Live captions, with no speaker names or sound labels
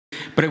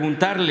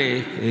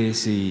preguntarle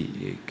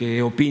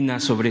qué opina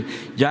sobre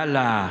ya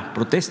la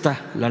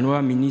protesta, la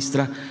nueva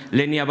ministra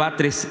Lenia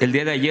Batres. El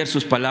día de ayer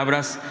sus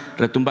palabras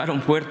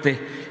retumbaron fuerte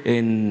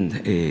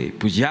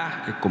pues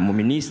ya como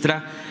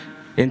ministra.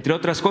 Entre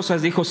otras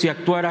cosas, dijo: si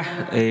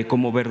actuara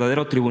como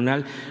verdadero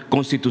tribunal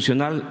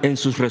constitucional en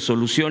sus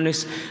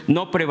resoluciones,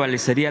 no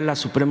prevalecería la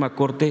Suprema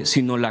Corte,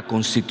 sino la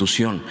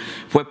Constitución.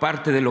 Fue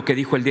parte de lo que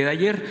dijo el día de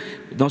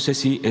ayer. No sé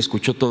si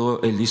escuchó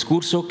todo el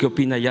discurso. ¿Qué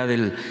opina ya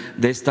de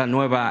esta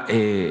nueva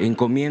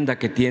encomienda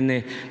que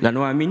tiene la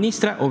nueva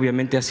ministra?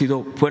 Obviamente ha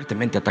sido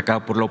fuertemente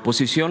atacada por la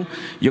oposición.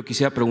 Yo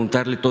quisiera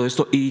preguntarle todo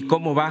esto y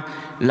cómo va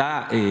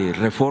la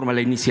reforma,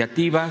 la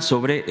iniciativa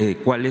sobre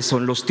cuáles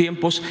son los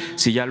tiempos,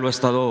 si ya lo ha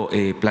estado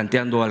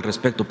planteando al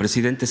respecto,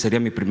 presidente.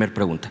 Sería mi primer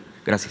pregunta.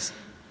 Gracias.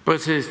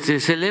 Pues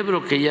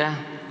celebro que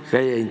ya se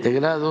haya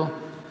integrado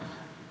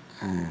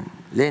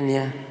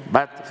Lenia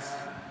Batres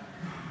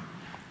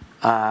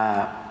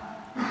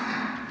a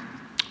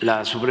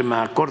la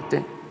Suprema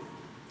Corte.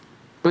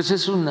 Pues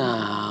es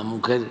una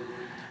mujer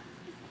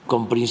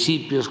con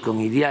principios, con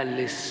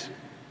ideales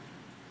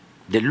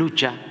de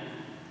lucha,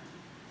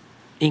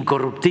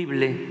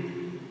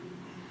 incorruptible,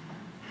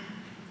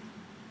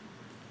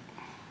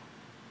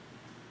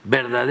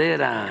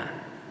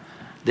 verdadera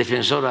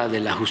defensora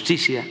de la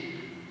justicia.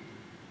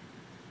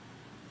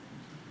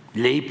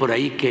 Leí por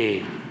ahí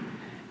que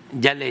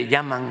ya le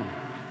llaman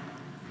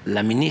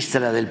la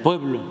Ministra del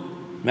Pueblo.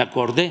 Me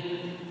acordé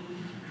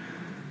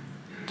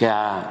que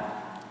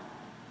a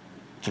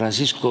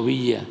Francisco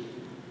Villa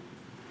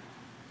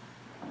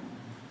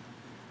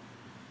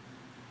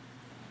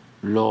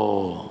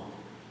lo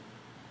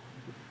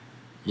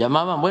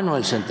llamaban, bueno,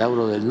 el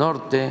Centauro del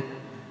Norte,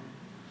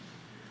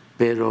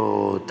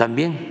 pero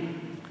también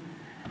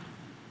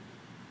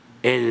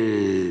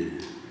el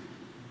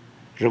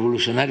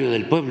revolucionario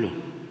del pueblo,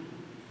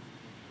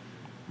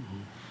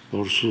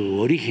 por su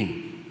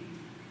origen.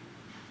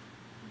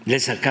 Le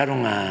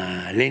sacaron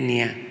a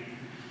Lenia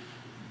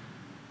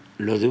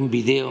lo de un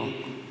video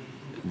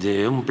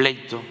de un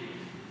pleito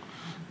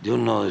de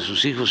uno de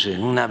sus hijos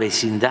en una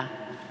vecindad,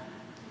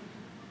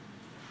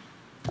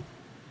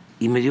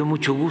 y me dio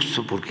mucho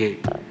gusto porque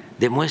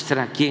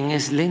demuestra quién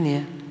es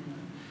Lenia.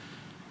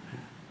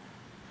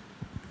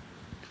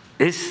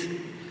 Es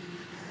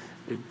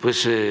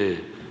pues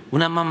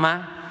una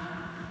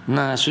mamá,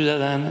 una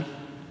ciudadana,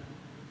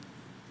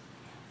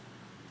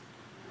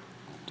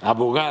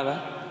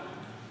 abogada,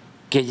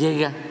 que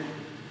llega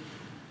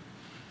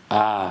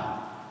a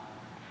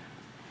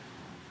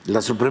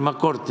la Suprema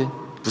Corte,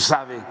 pues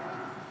sabe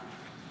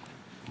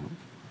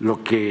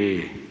lo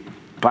que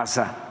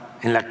pasa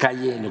en la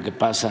calle, lo que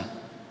pasa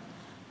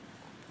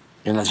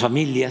en las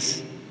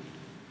familias.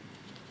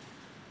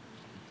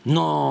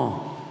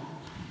 No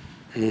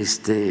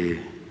es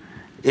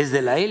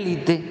de la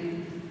élite.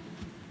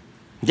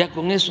 Ya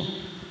con eso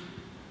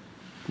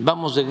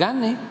vamos de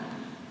gane,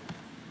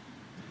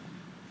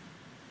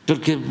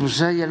 porque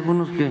pues hay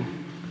algunos que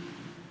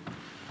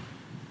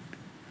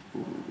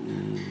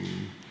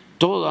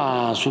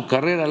toda su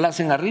carrera la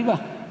hacen arriba,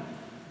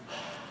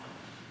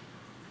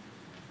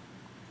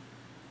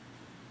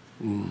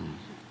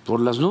 por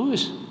las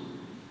nubes,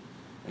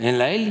 en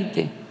la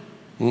élite,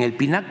 en el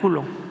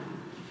pináculo,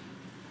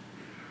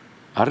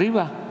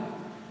 arriba.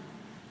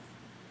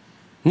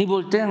 Ni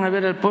voltean a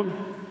ver al pueblo,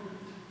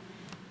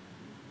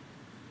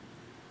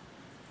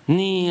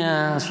 ni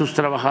a sus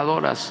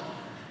trabajadoras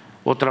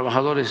o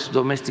trabajadores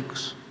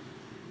domésticos.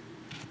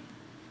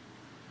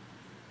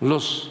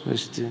 Los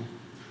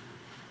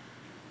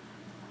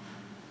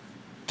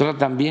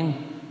tratan bien,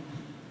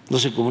 no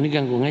se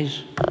comunican con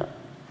ellos.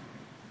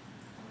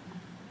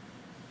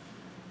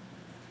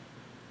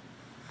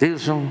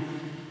 Ellos son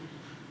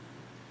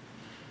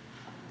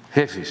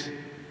jefes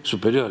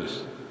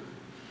superiores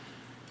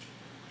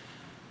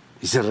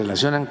y se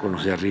relacionan con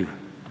los de arriba.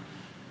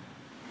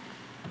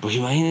 Pues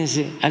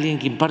imagínense alguien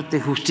que imparte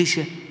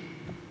justicia,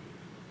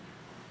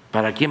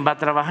 ¿para quién va a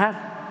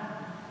trabajar?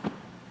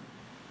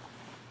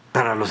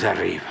 Para los de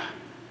arriba.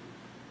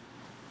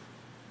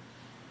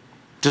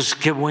 Entonces,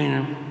 qué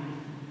bueno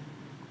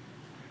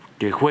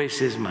que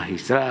jueces,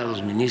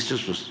 magistrados,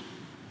 ministros, pues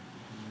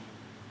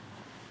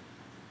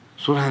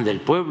surjan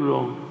del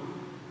pueblo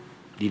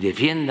y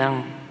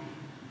defiendan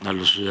a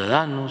los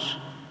ciudadanos.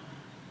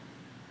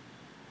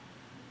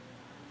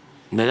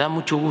 Me da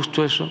mucho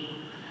gusto eso.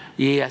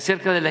 Y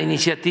acerca de la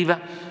iniciativa,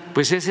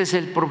 pues ese es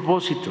el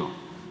propósito.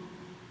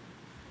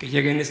 Que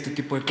lleguen este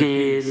tipo de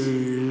que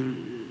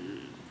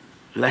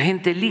la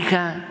gente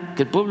elija,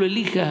 que el pueblo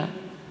elija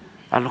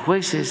a los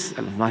jueces,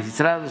 a los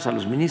magistrados, a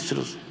los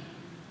ministros,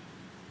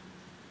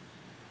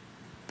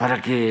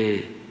 para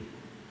que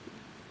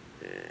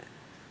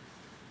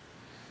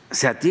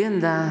se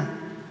atienda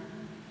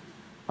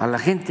a la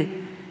gente.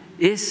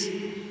 Es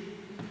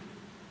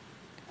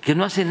que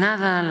no hace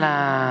nada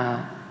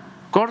la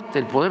Corte,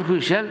 el Poder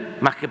Judicial,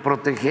 más que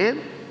proteger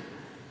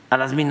a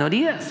las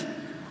minorías.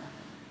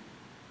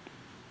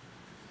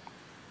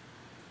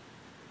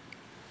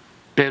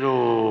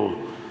 Pero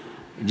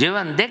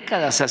llevan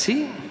décadas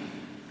así.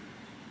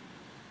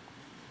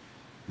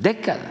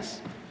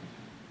 décadas,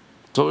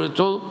 sobre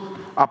todo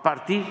a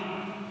partir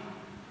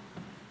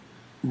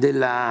de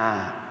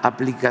la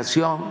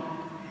aplicación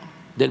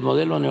del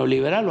modelo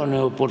neoliberal o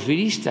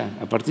neoporfirista,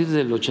 a partir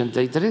del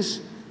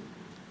 83,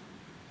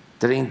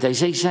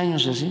 36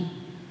 años así,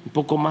 un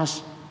poco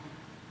más,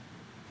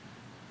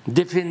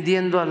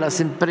 defendiendo a las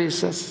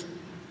empresas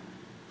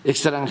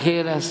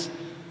extranjeras,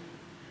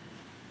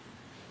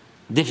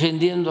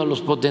 defendiendo a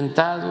los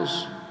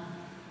potentados,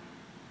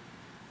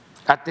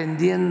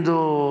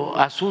 atendiendo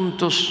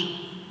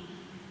asuntos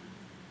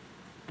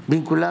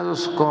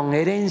vinculados con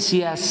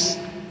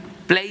herencias,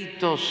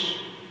 pleitos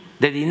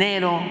de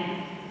dinero,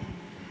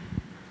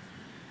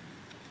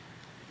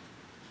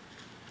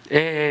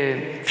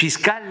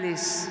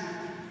 fiscales,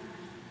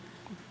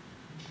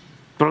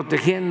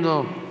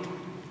 protegiendo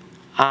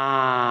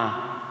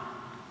a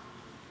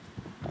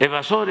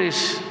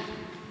evasores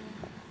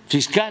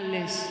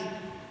fiscales,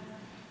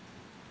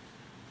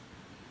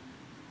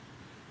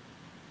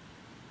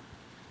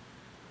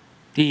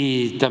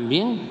 y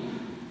también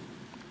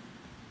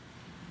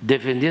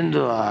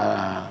defendiendo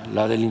a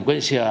la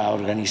delincuencia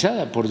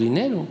organizada por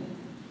dinero,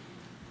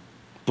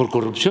 por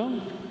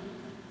corrupción.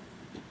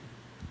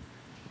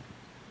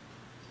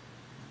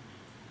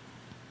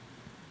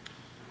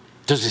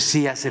 Entonces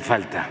sí hace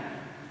falta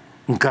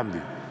un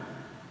cambio.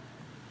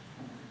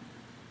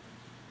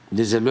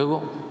 Desde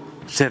luego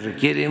se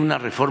requiere una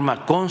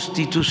reforma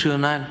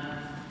constitucional.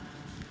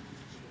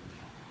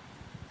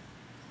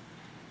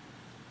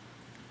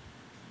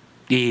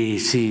 Y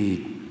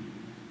si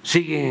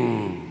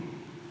siguen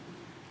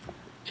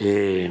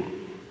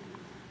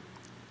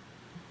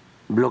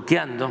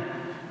bloqueando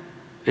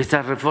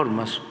estas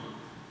reformas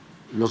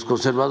los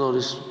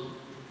conservadores,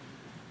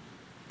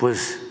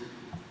 pues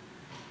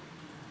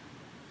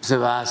se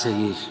va a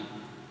seguir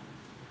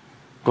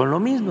con lo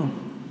mismo.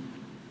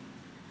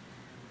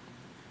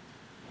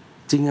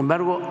 Sin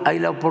embargo, hay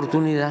la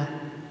oportunidad,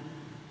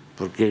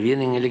 porque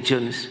vienen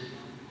elecciones,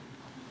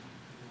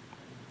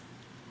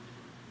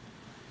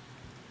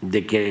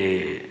 de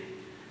que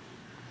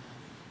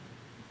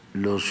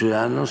los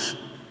ciudadanos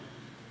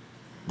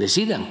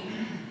decidan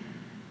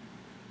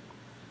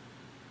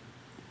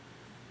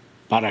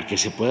para que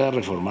se pueda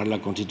reformar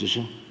la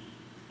Constitución.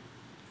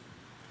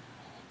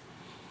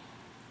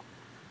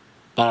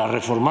 Para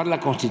reformar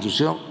la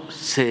Constitución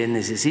se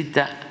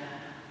necesita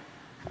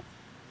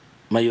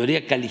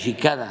mayoría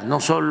calificada, no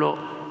solo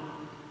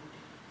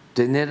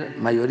tener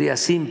mayoría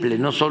simple,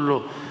 no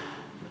solo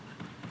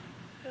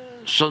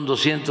son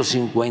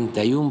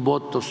 251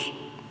 votos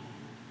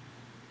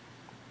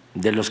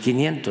de los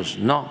 500,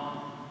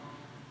 no,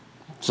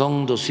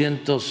 son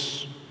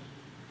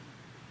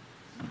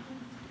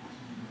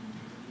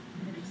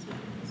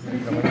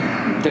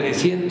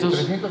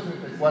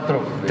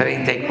 334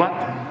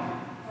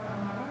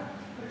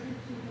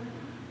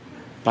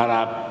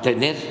 para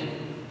tener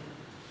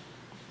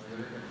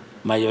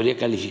mayoría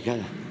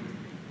calificada.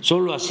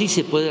 Solo así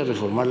se puede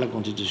reformar la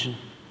Constitución.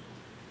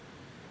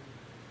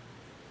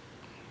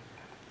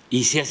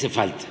 Y sí hace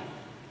falta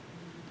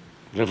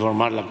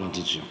reformar la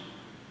Constitución.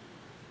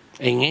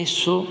 En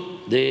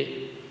eso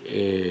de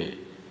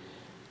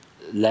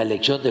la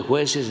elección de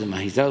jueces, de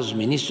magistrados,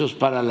 ministros,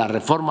 para la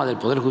reforma del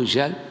Poder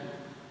Judicial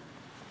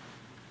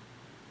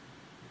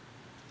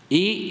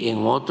y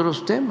en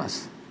otros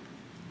temas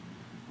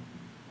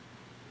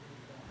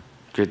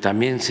que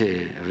también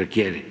se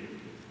requiere.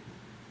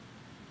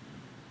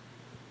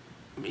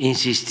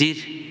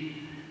 Insistir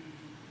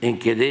en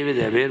que debe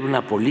de haber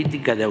una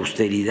política de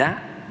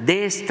austeridad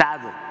de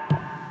Estado.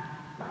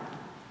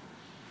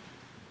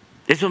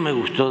 Eso me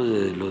gustó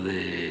de lo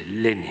de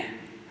Lenia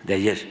de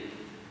ayer.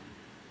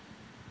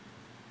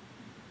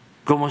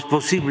 ¿Cómo es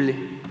posible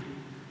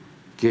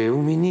que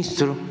un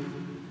ministro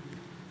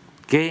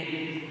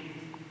que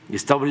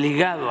está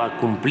obligado a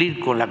cumplir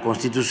con la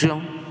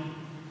Constitución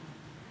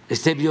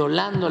esté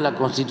violando la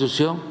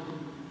Constitución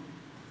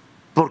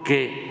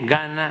porque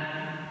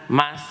gana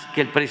más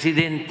que el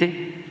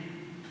presidente,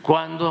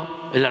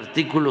 cuando el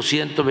artículo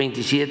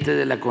 127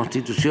 de la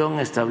Constitución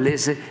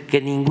establece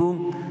que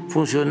ningún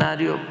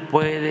funcionario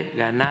puede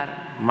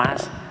ganar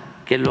más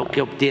que lo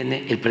que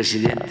obtiene el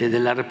presidente de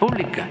la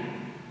República?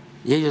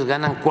 Y ellos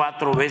ganan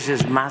 4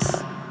 veces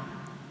más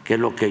que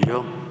lo que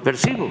yo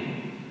percibo.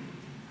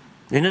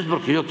 Y no es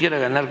porque yo quiera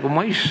ganar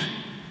como ellos,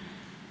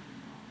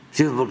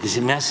 sino porque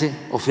se me hace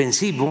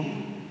ofensivo,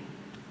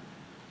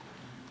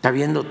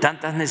 habiendo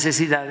tantas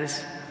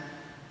necesidades,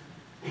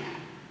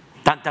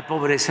 tanta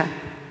pobreza,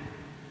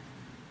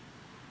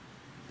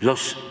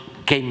 los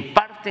que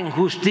imparten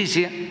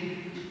justicia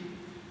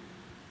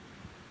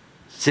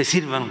se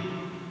sirvan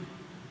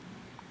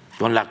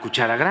con la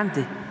cuchara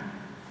grande.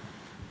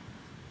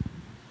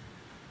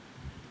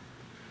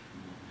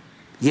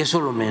 Y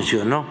eso lo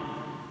mencionó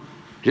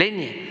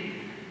Lenia.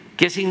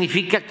 ¿Qué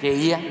significa? Que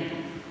ella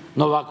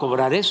no va a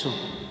cobrar eso.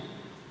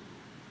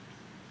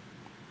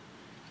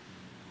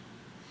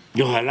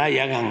 Y ojalá y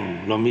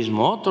hagan lo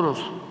mismo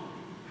otros.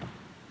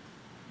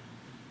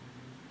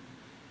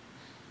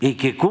 Y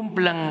que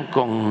cumplan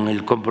con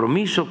el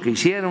compromiso que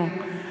hicieron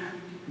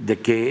de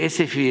que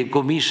ese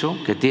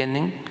fideicomiso que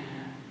tienen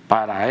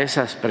para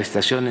esas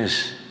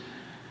prestaciones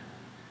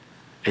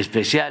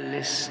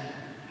especiales,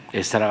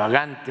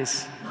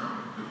 extravagantes,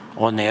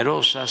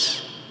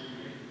 onerosas,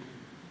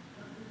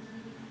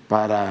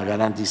 para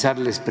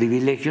garantizarles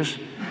privilegios,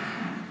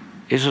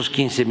 esos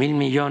 15,000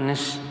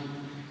 millones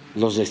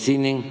los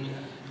destinen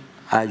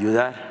a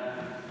ayudar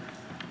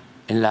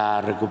en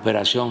la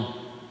recuperación,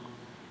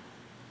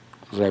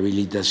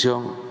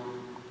 rehabilitación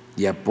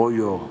y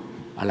apoyo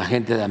a la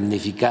gente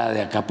damnificada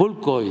de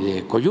Acapulco y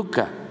de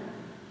Coyuca,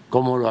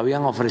 como lo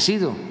habían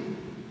ofrecido.